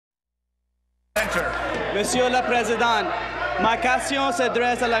Center. Monsieur le Président, ma question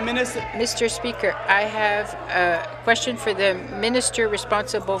s'adresse à la ministre. Mr. Speaker, I have a question for the minister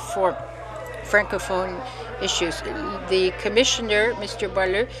responsible for Francophone issues. The Commissioner, Mr.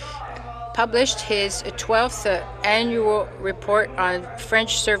 Boileau, published his 12th annual report on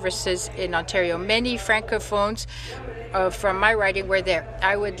French services in Ontario. Many Francophones from my riding were there.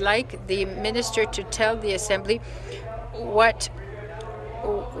 I would like the minister to tell the Assembly what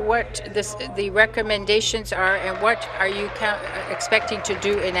the recommendations are and what are you expecting to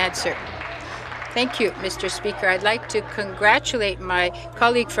do in answer. Thank you, Mr. Speaker. I'd like to congratulate my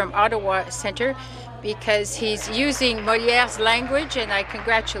colleague from Ottawa Centre because he's using Molière's language, and I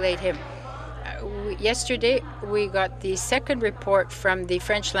congratulate him. Yesterday, we got the second report from the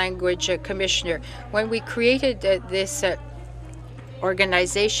French language commissioner. When we created this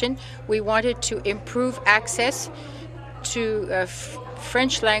organization, we wanted to improve access to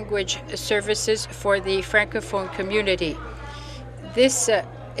French language services for the Francophone community. This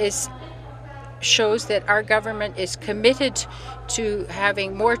shows that our government is committed to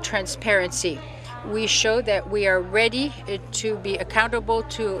having more transparency. We show that we are ready to be accountable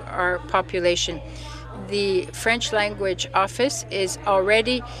to our population. The French language office is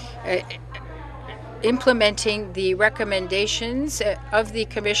already implementing the recommendations of the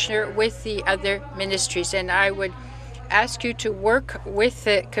commissioner with the other ministries, and I would ask you to work with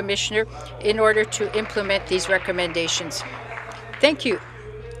the commissioner in order to implement these recommendations. Thank you,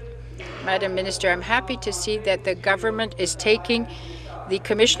 Madam Minister. I'm happy to see that the government is taking the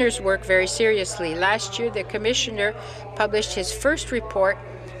commissioner's work very seriously. Last year, the commissioner published his first report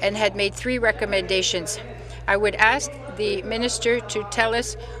and had made 3 recommendations. I would ask the minister to tell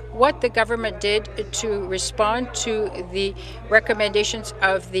us what the government did to respond to the recommendations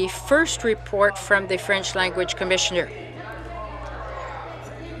of the first report from the French language commissioner.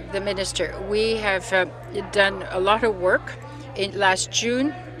 The minister, we have done a lot of work. Last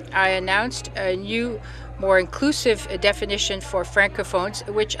June, I announced a new, more inclusive definition for Francophones,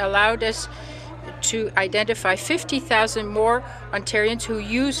 which allowed us to identify 50,000 more Ontarians who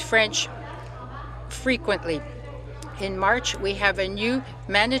use French frequently. In March, we have a new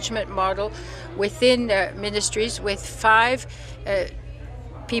management model within ministries with 5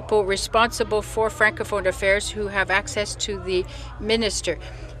 people responsible for Francophone affairs who have access to the minister.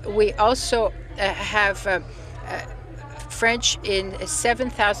 We also have French in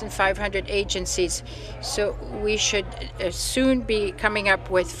 7,500 agencies. So we should soon be coming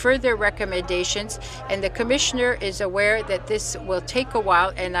up with further recommendations, and the commissioner is aware that this will take a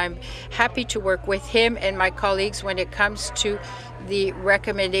while, and I'm happy to work with him and my colleagues when it comes to the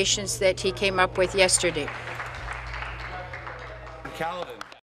recommendations that he came up with yesterday. Caledon.